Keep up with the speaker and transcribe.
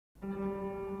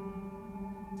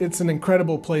It's an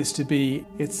incredible place to be.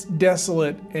 It's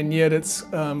desolate, and yet it's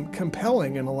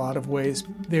compelling in a lot of ways.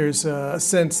 There's a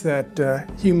sense that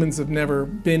humans have never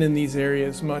been in these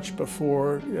areas much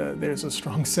before. There's a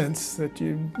strong sense that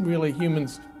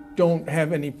humans don't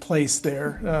have any place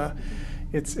there.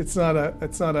 It's not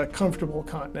a comfortable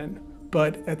continent,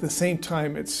 but at the same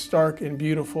time, it's stark and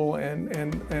beautiful and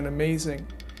amazing.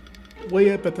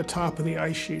 Way up at the top of the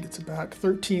ice sheet, it's about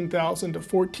 13,000 to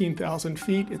 14,000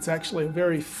 feet. It's actually a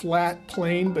very flat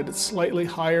plain, but it's slightly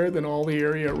higher than all the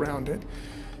area around it.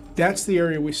 That's the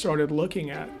area we started looking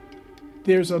at.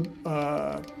 There's a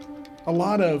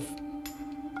lot of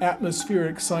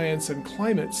atmospheric science and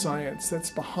climate science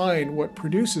that's behind what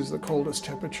produces the coldest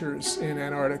temperatures in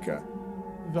Antarctica.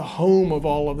 The home of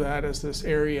all of that is this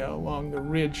area along the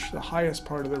ridge, the highest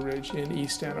part of the ridge in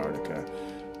East Antarctica,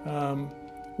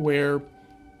 where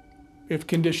if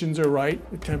conditions are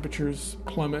right, the temperatures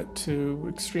plummet to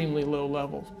extremely low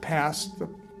levels, past the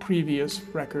previous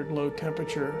record low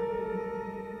temperature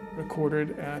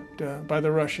recorded by the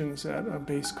Russians at a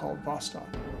base called Vostok.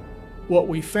 What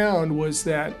we found was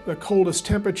that the coldest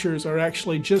temperatures are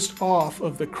actually just off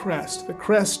of the crest. The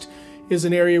crest is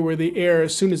an area where the air,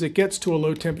 as soon as it gets to a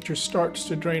low temperature, starts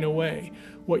to drain away.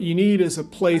 What you need is a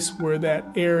place where that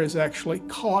air is actually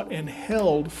caught and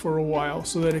held for a while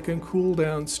so that it can cool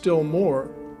down still more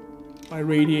by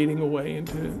radiating away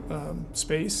into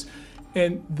space.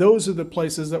 And those are the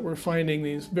places that we're finding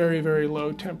these very, very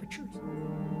low temperatures.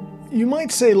 You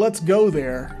might say, let's go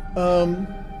there.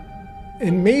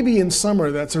 And maybe in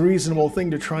summer that's a reasonable thing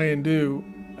to try and do.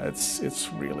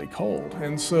 It's really cold,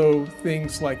 and so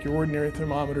things like your ordinary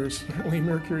thermometers, certainly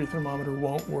mercury thermometer,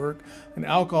 won't work. An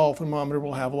alcohol thermometer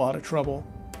will have a lot of trouble.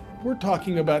 We're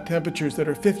talking about temperatures that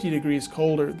are 50 degrees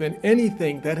colder than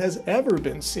anything that has ever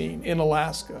been seen in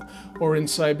Alaska or in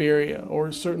Siberia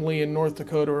or certainly in North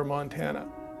Dakota or Montana.